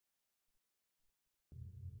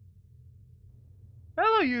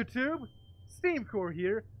Hello YouTube! Steamcore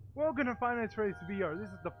here. Welcome to Freddy'S VR. This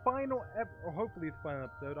is the final or hopefully it's the final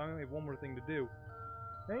episode. I only have one more thing to do.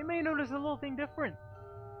 Now you may notice a little thing different.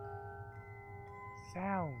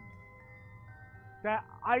 Sound. That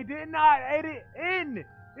I did not edit in!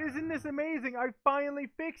 Isn't this amazing? I finally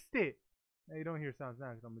fixed it! Now you don't hear sounds now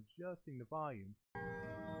because I'm adjusting the volume.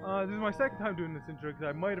 This is my second time doing this intro because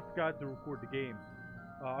I might have forgot to record the game.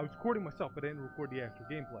 I was recording myself, but I didn't record the actual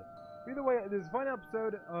gameplay. Either way, this is a final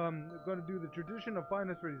episode. I'm going to do the tradition of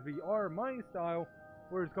Freddy'S VR, my style,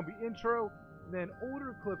 where it's going to be intro, then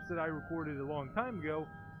older clips that I recorded a long time ago,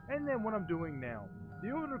 and then what I'm doing now. The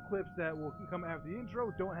older clips that will come after the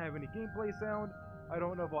intro don't have any gameplay sound. I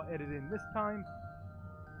don't know if I'll edit in this time.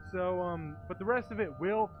 So, but the rest of it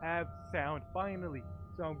will have sound, finally.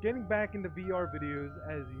 So I'm getting back into VR videos,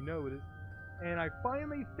 as you noticed, and I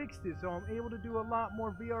finally fixed it, so I'm able to do a lot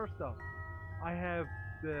more VR stuff. I have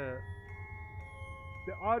the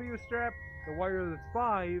audio strap, the wireless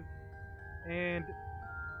 5, and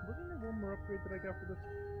wasn't there one more upgrade that I got for this?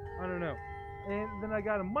 I don't know. And then I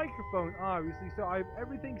got a microphone, obviously, so I have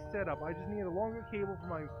everything set up. I just need a longer cable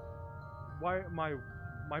for my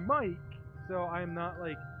mic, so I'm not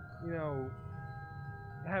like, you know,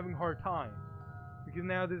 having a hard time. Because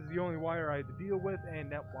now this is the only wire I have to deal with,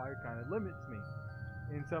 and that wire kind of limits me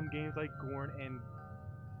in some games like Gorn and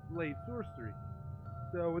Blade Sorcery.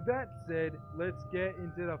 So with that said, let's get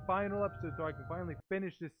into the final episode so I can finally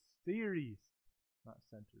finish this series. Not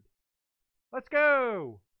centered. Let's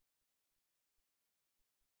go!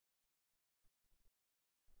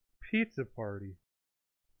 Pizza party.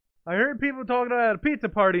 I heard people talking about a pizza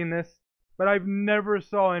party in this, but I've never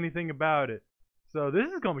saw anything about it. So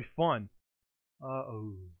this is gonna be fun.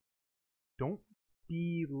 Uh-oh. Don't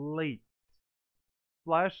be late.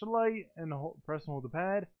 Flashlight and press and hold the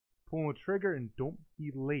pad. Pull the trigger and don't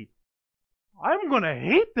be late. I'm gonna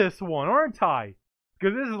hate this one, aren't I?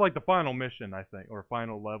 Because this is like the final mission, I think, or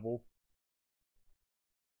final level.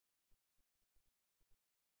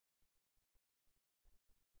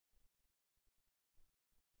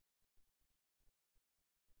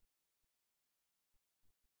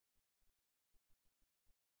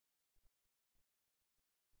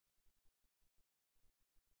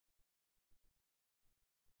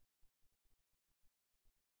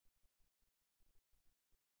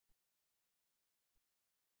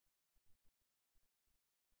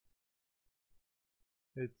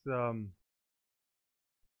 It's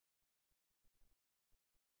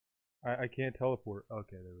I can't teleport.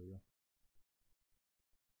 Okay, there we go.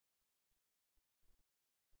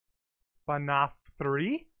 FNAF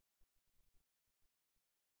 3?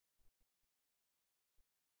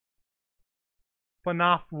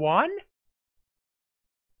 FNAF 1?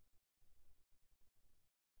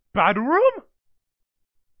 Bad Room?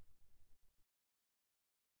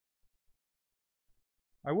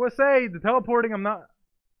 I will say, the teleporting, I'm not...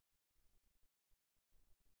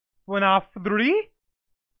 FNAF 3?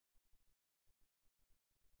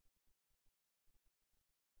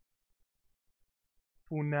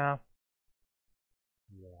 FNAF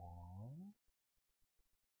 1?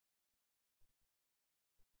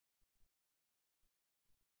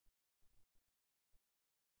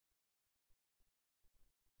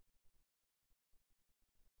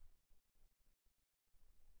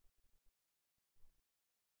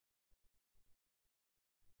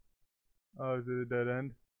 Oh, is it a dead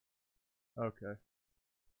end? Okay.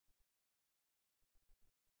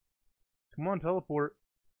 Come on, teleport.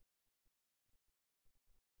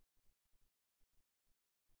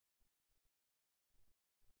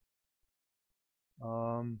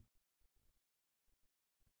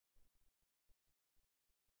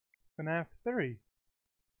 FNAF 3.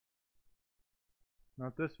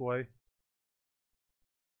 Not this way.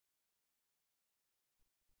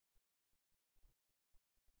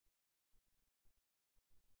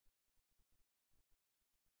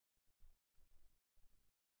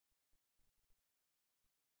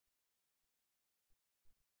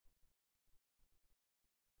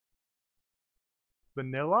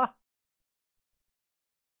 Vanilla?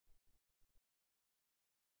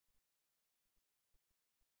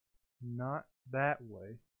 Not that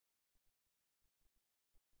way.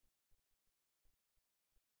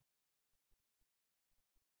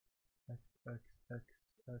 X, X, X,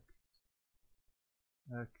 X,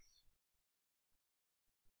 X.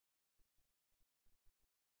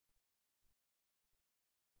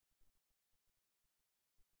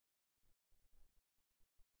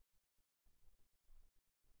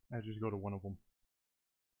 I just go to one of them.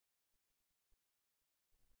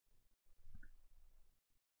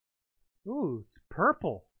 Ooh, it's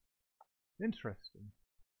purple. Interesting.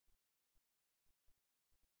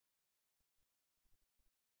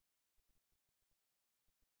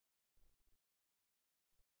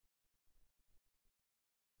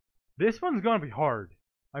 This one's gonna be hard.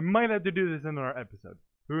 I might have to do this in our episode.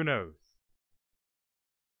 Who knows?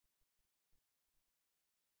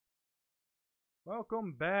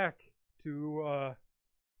 Welcome back to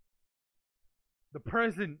the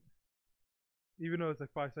present. Even though it's like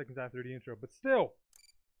 5 seconds after the intro, but still.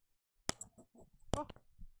 Oh,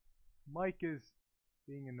 Mike is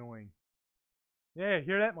being annoying. Yeah,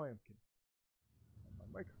 hear that? My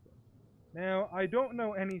microphone. Now, I don't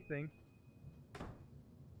know anything.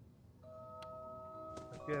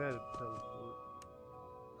 Let's get out of the teleport.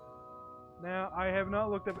 Now, I have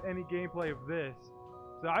not looked up any gameplay of this,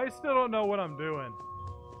 so I still don't know what I'm doing.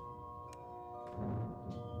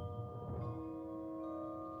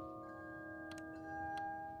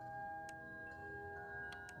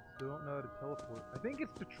 I still don't know how to teleport. I think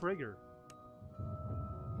it's the trigger.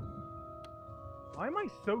 Why am I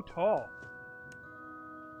so tall?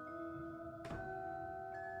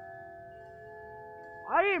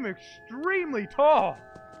 I am extremely tall.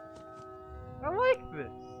 I like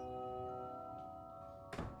this.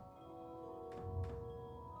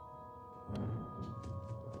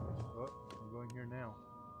 Oh, I'm going here now.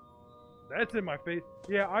 That's in my face.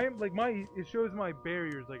 Yeah, I am like it shows my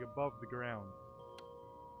barriers like above the ground.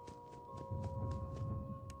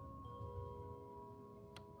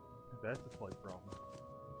 That's a slight problem.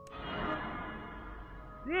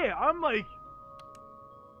 Yeah, I'm like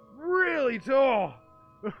really tall.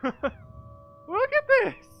 Look at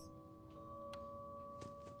this.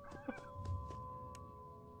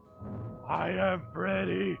 I am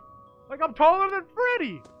Freddy. Like I'm taller than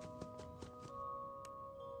Freddy.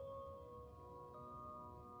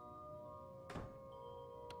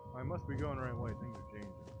 I must be going the right way. Things are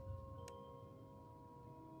changing.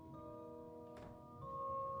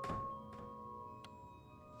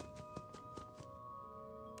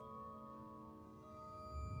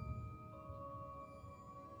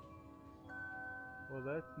 Well,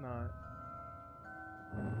 that's not.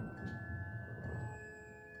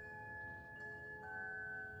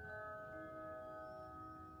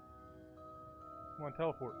 Come on,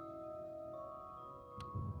 teleport.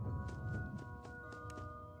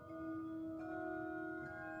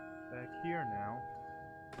 Back here now.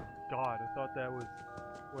 God, I thought that was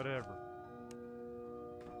whatever.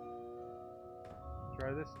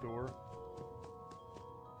 Try this door.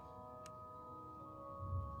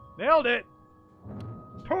 Nailed it!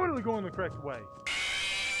 Totally going the correct way.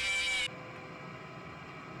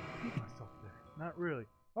 Keep myself there. Not really.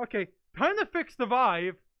 Okay, time to fix the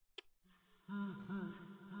vibe.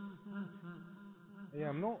 Yeah,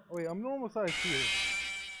 I'm normal size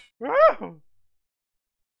here. Oh!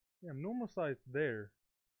 Yeah, I'm normal size there.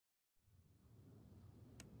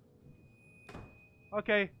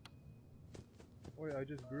 Okay. Wait, I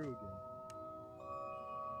just grew again.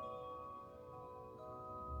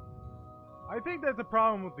 I think that's a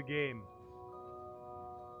problem with the game.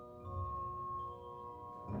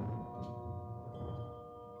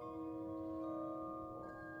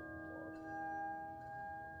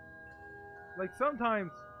 Like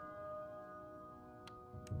sometimes.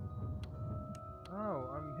 Oh,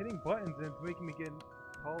 I'm hitting buttons and it's making me get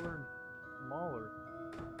taller and smaller.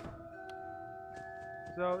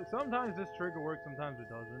 So sometimes this trigger works, sometimes it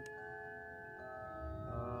doesn't.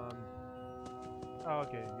 Oh,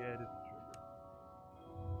 okay, yeah, it is the trigger.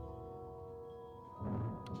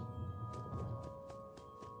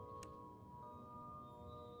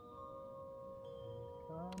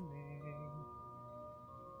 Coming.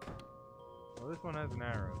 Well, this one has an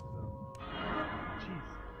arrow, so. Jeez,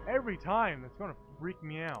 every time that's gonna freak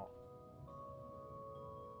me out.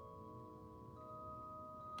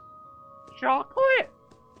 Chocolate!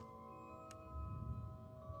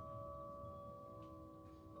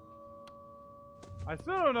 I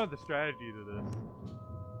still don't know the strategy to this.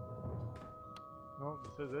 No,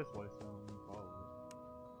 it says this way, so I'm gonna follow it.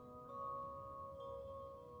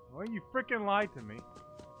 Well, you freaking lied to me.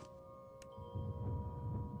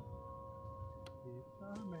 He's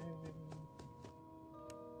coming.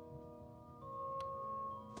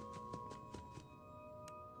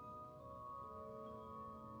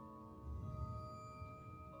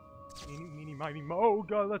 Meeny, meeny, miny, mo,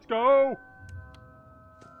 go, let's go!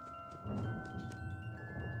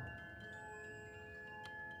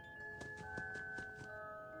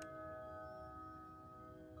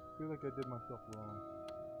 I feel like I did myself wrong.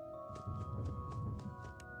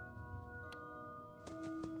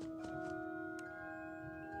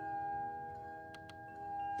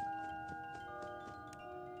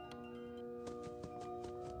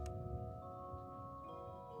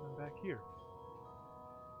 I'm back here.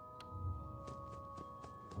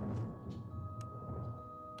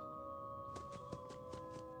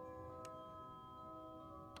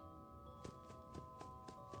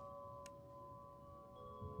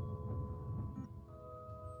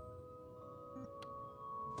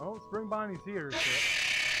 Oh, Spring Bonnie's here. So.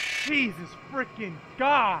 Jesus freaking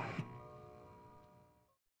God!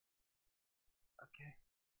 Okay.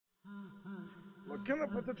 Looking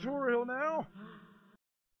up at the tutorial now.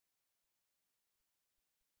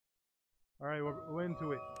 Alright, we're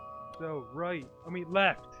into it. So,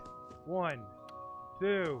 left. 1,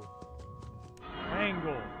 2.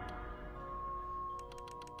 Angle.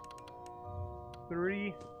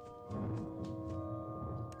 3.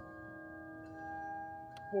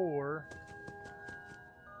 4.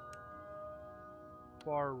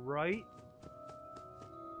 Far right.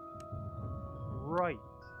 Right.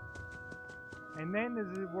 And then this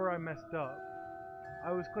is where I messed up.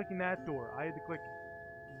 I was clicking that door. I had to click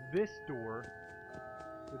this door,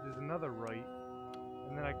 which is another right.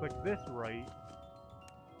 And then I click this right.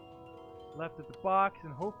 Left at the box,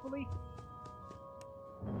 and hopefully...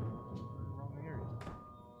 wrong area.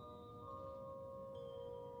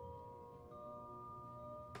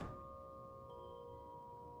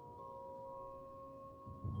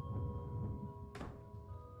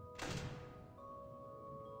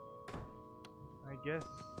 I guess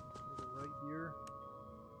right here.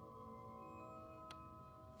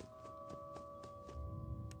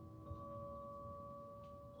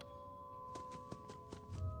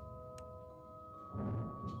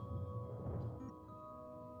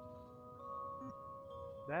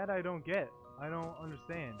 That I don't get. I don't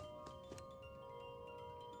understand.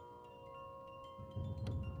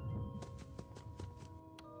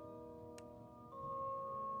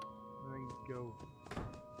 And then go.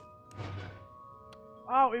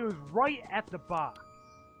 Oh, it was right at the box.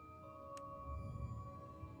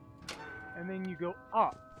 And then you go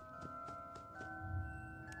up.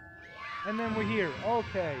 And then we're here.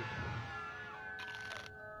 Okay.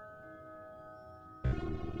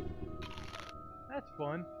 That's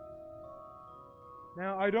fun.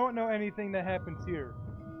 Now, I don't know anything that happens here.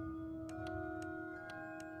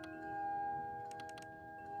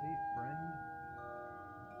 Hey, friend.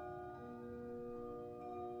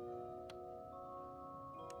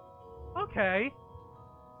 Okay.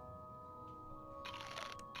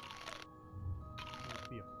 Must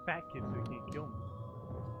be a fat kid so he can't kill me.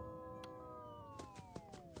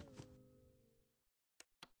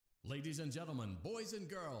 Ladies and gentlemen, boys and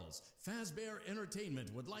girls, Fazbear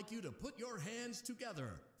Entertainment would like you to put your hands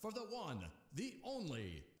together for the one, the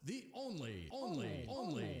only.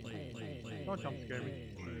 Don't jump scare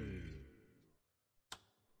me.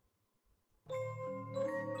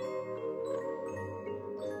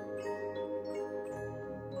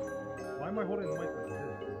 Why am I holding the mic like this?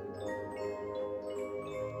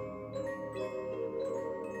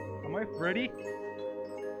 Am I Freddy?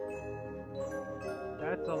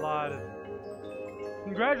 That's a lot of...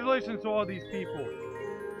 Congratulations to all these people.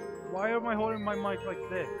 Why am I holding my mic like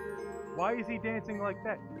this? Why is he dancing like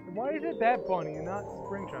that? And why is it that bunny and not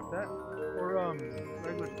Springtrap? That... Or,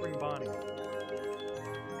 regular Spring Bonnie?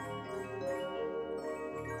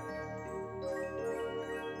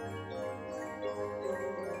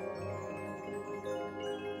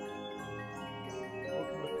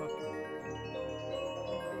 Ultimate Custom.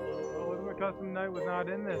 Oh, Ultimate Custom Night was not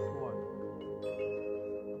in this one.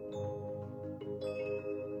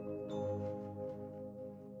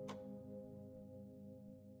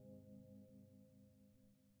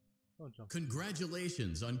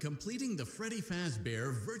 Congratulations on completing the Freddy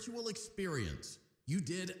Fazbear virtual experience. You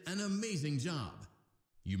did an amazing job.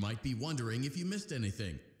 You might be wondering if you missed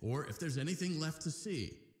anything, or if there's anything left to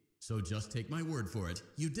see. So just take my word for it,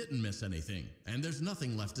 you didn't miss anything, and there's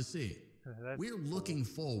nothing left to see. We're looking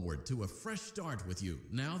forward to a fresh start with you,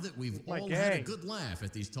 now that we've all had a good laugh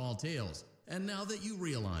at these tall tales, and now that you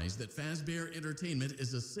realize that Fazbear Entertainment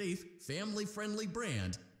is a safe, family-friendly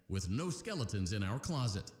brand with no skeletons in our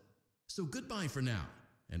closet. So goodbye for now,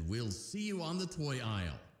 and we'll see you on the toy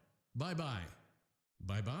aisle. Bye-bye.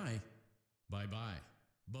 Bye-bye. Bye-bye.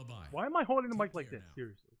 Bye-bye. Why am I holding the mic like this?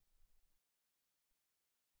 Seriously.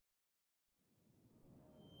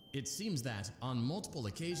 It seems that, on multiple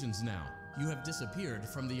occasions now, you have disappeared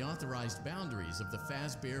from the authorized boundaries of the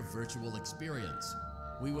Fazbear virtual experience.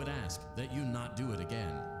 We would ask that you not do it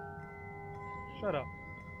again. Shut up.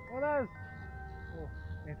 Well, that was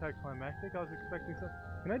anticlimactic. I was expecting something.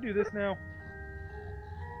 Can I do this now?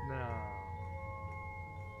 No.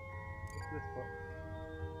 What's this for?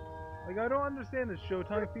 Like, I don't understand the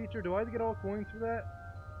Showtime feature. Do I have to get all coins for that?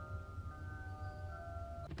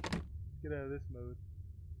 Let's get out of this mode.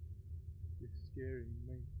 You're scaring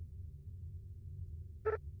me.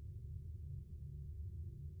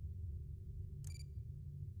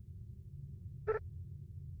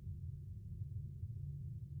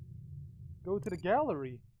 Go to the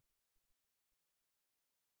gallery.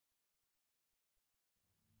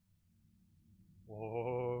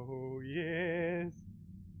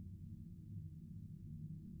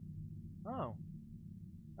 Oh.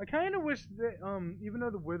 I kind of wish that, even though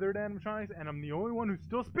the withered animatronics, and I'm the only one who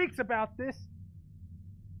still speaks about this,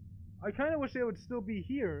 I kind of wish they would still be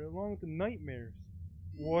here, along with the nightmares.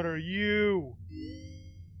 What are you?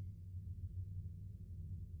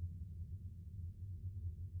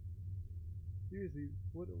 Seriously,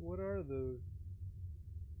 what are those?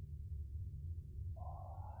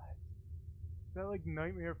 Is that like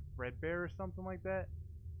Nightmare Fredbear or something like that?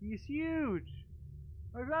 He's huge!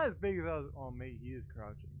 Like, not as big as I was. Oh, mate, he is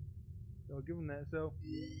crouching. So I'll give him that. So,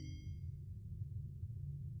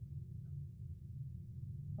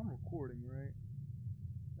 I'm recording, right?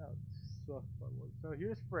 That would suck if I was. So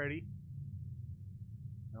here's Freddy.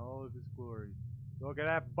 In all of his glory. Look at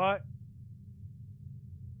that butt!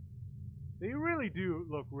 They really do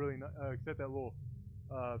look really nice, except that little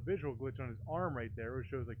visual glitch on his arm right there, which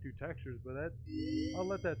shows like two textures, but that, I'll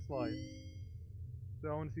let that slide. So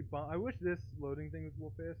I want to see I wish this loading thing was a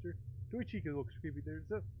little faster. Toy Chica looks creepy there.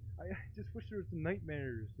 So I just wish there was some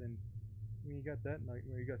nightmares, and I mean, you got that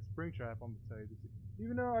nightmare, you got Springtrap, I'm excited to see.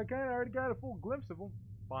 Even though I kinda already got a full glimpse of him.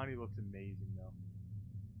 Bonnie looks amazing though.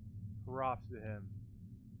 Props to him.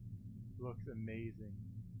 Looks amazing.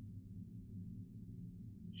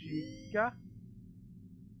 Chica?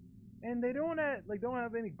 And they don't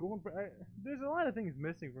have any golden. There's a lot of things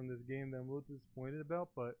missing from this game that I'm a little disappointed about,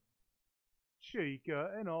 but Chica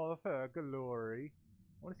in all of her glory.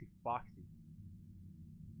 I want to see Foxy.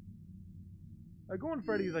 Like, Golden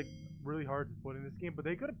Freddy's like really hard to put in this game, but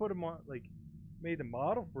they could have put him on, like, made the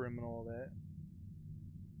model for him and all that.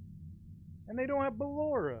 And they don't have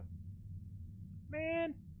Ballora.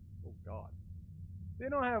 Man, oh god, they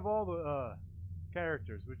don't have all the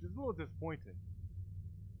characters, which is a little disappointing.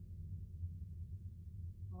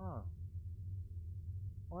 Oh.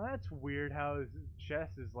 Well, that's weird how his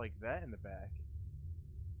chest is like that in the back.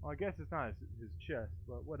 Well, I guess it's not his chest,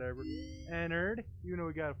 but whatever. Entered, even though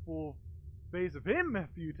we got a full face of him a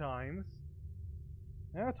few times.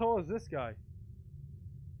 How tall is this guy?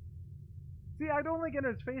 See, I don't like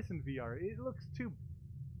Entered's face in VR. It looks too...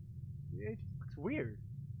 It just looks weird.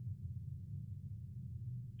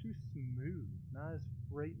 Too smooth, not as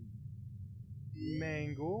frightening.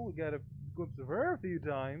 Mangle, we got a glimpse of her a few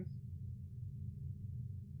times.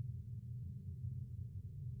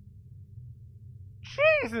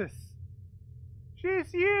 Jesus!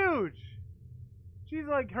 She's huge! She's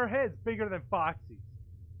like, her head's bigger than Foxy's.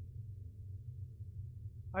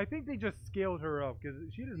 I think they just scaled her up, because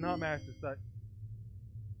she does not match the size.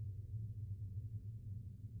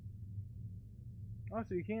 Oh,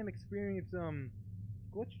 so you can't experience,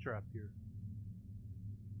 glitch trap here.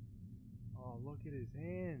 Oh, look at his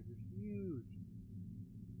hands, they're huge.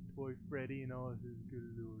 Toy Freddy and all of his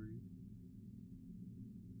glory.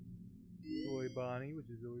 Toy Bonnie, which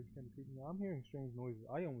is always kind of creepy. I'm hearing strange noises.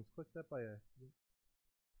 I almost clicked that by accident.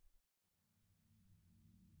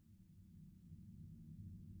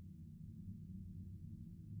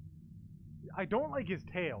 I don't like his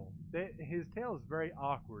tail. His tail is very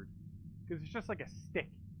awkward. Because it's just like a stick.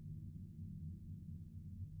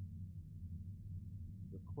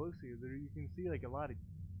 Look closely, there you can see like a lot of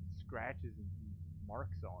scratches and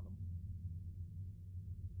marks on him.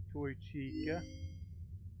 Toy Chica.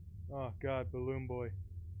 Oh god, Balloon Boy.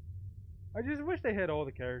 I just wish they had all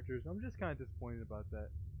the characters. I'm just kind of disappointed about that.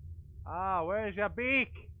 Ah, where's your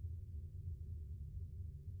beak?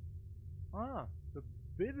 Ah, the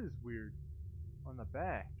bit is weird. On the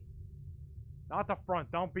back. Not the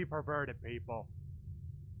front. Don't be perverted, people.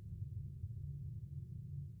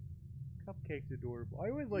 Cupcake's adorable. I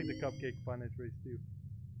always like the Cupcake finance race too.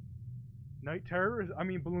 Night Terror?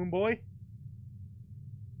 Balloon Boy?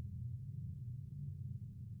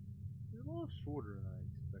 He's a little shorter than I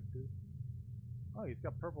expected. Oh, he's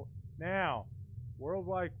got purple. Now,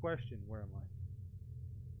 worldwide question. Where am I?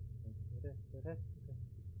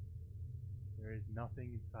 There is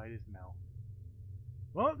nothing inside his mouth.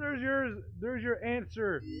 Well, there's your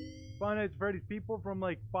answer. Five Nights at Freddy's people from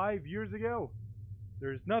like 5 years ago.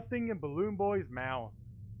 There's nothing in Balloon Boy's mouth.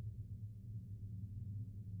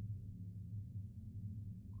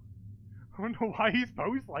 I don't know why he's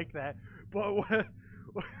posed like that, but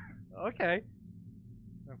okay.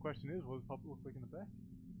 Now the question is, what does Puppet look like in the back?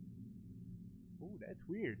 Ooh, that's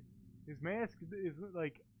weird. His mask is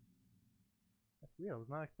like... That's weird, I was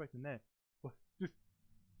not expecting that. But just...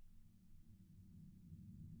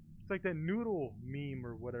 It's like that noodle meme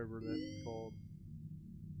or whatever that's called.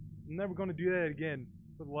 I'm never gonna do that again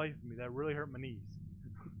for the life of me. That really hurt my knees.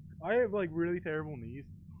 I have like really terrible knees.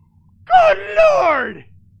 Good lord!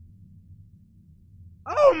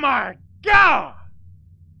 Oh my god!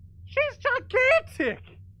 She's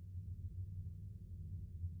gigantic!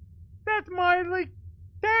 That's mildly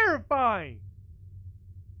terrifying.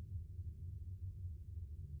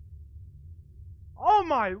 Oh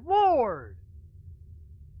my lord!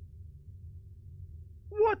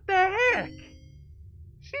 What the heck?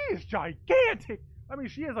 She is gigantic. I mean,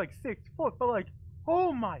 she is like 6 foot, but like,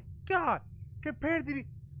 oh my god! Compared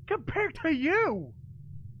to you,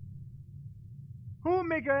 who would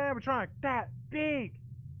make an animatronic that big?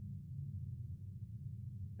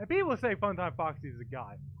 And people say Funtime Foxy is a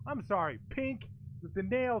guy. I'm sorry, pink with the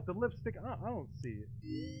nails, the lipstick. I don't see it.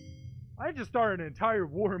 I just started an entire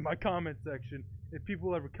war in my comment section. If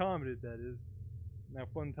people ever commented, that is. Now,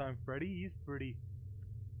 Funtime Freddy, he's pretty.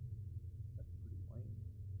 That's pretty lame.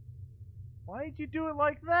 Why did you do it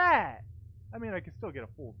like that? I mean, I can still get a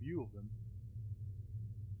full view of him.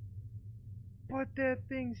 But that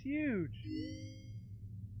thing's huge.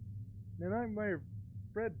 Now, Nightmare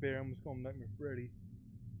Fredbear, I'm just calling him Nightmare Freddy.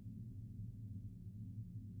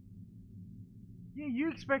 Yeah,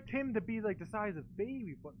 you expect him to be like the size of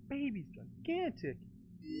Baby, but Baby's gigantic.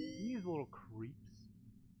 These little creeps.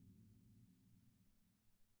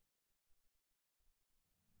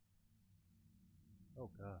 Oh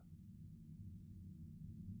god.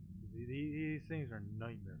 These things are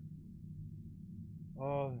nightmare.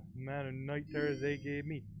 Oh, the amount of night terrors they gave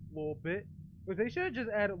me. A little bit. But they should have just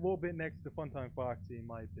added a little bit next to Funtime Foxy, in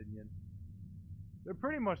my opinion. They're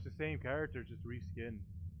pretty much the same character, just reskinned.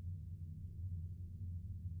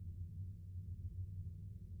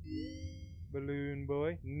 Balloon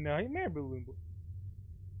Boy. Nightmare Balloon Boy.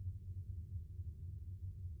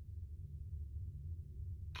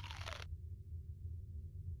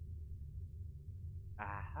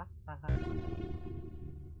 Aha.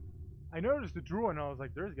 I noticed the drool and I was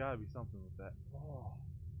like, there's gotta be something with that. Oh.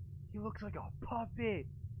 He looks like a puppet.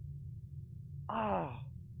 Ah.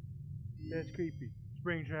 That's creepy.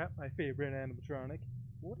 Springtrap, my favorite animatronic.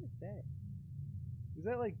 What is that? Is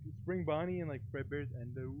that like Spring Bonnie and like Fredbear's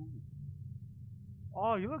Endo?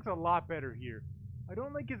 Oh, he looks a lot better here. I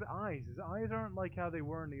don't like his eyes. His eyes aren't like how they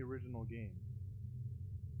were in the original game.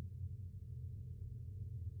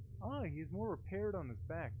 Oh, he's more repaired on his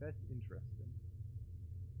back. That's interesting.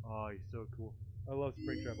 Oh, he's so cool. I love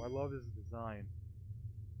Springtrap. I love his design.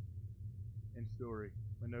 And story.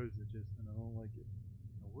 My nose itches and I don't like it.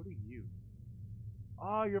 Now, what are you?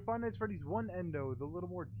 Ah, you're Five Nights Freddy's 1 Endo with a little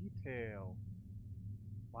more detail.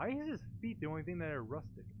 Why is his feet the only thing that are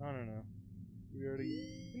rustic? I don't know. We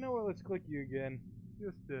already... You know what? Let's click you again.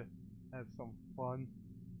 Just to have some fun.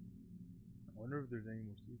 I wonder if there's any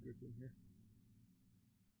more secrets in here.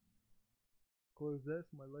 Close this.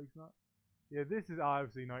 My leg's not... Yeah, this is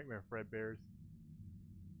obviously Nightmare Fredbear's.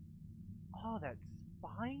 Oh, that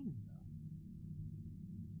spine.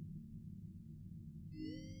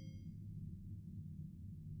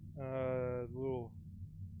 Little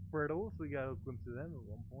Frittles. We got a glimpse of them at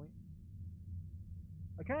one point.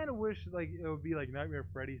 I kind of wish like it would be like Nightmare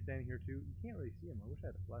Freddy standing here too. You can't really see him. I wish I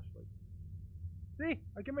had a flashlight. See,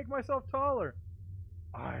 I can make myself taller.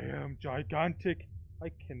 I am gigantic. I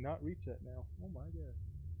cannot reach that now. Oh my god.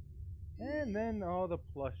 And then all the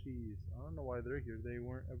plushies. I don't know why they're here. They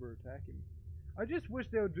weren't ever attacking me. I just wish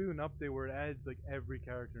they would do an update where it adds like every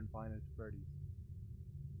character in Five Nights at Freddy's.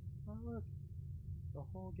 Oh look, the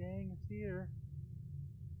whole gang is here.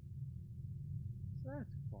 So that's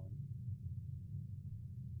fun.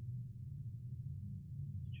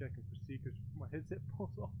 Checking for secrets before my headset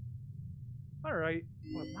pulls off. Alright,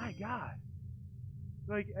 but my god.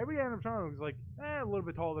 Like, every animatronic is like, a little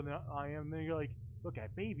bit taller than I am. And then you're like, look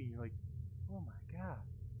at Baby, and you're like, oh my god.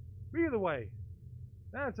 But either way,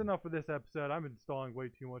 that's enough for this episode. I've been stalling way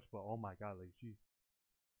too much, but oh my god, like, she's...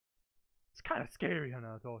 It's kind of scary how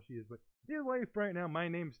tall she is, but either way, for right now, my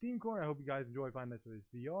name is Steamcorn. I hope you guys enjoy Five Nights at Freddy's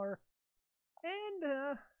VR.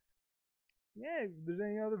 And, yeah, if there's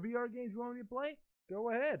any other VR games you want me to play,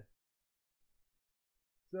 go ahead.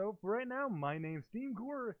 So, for right now, my name's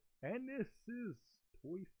Steamcore, and this is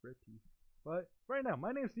Toy Freddy. But, for right now,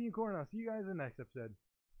 my name's Steamcore, and I'll see you guys in the next episode.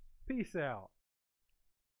 Peace out.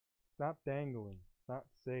 Stop dangling. It's not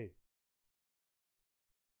safe.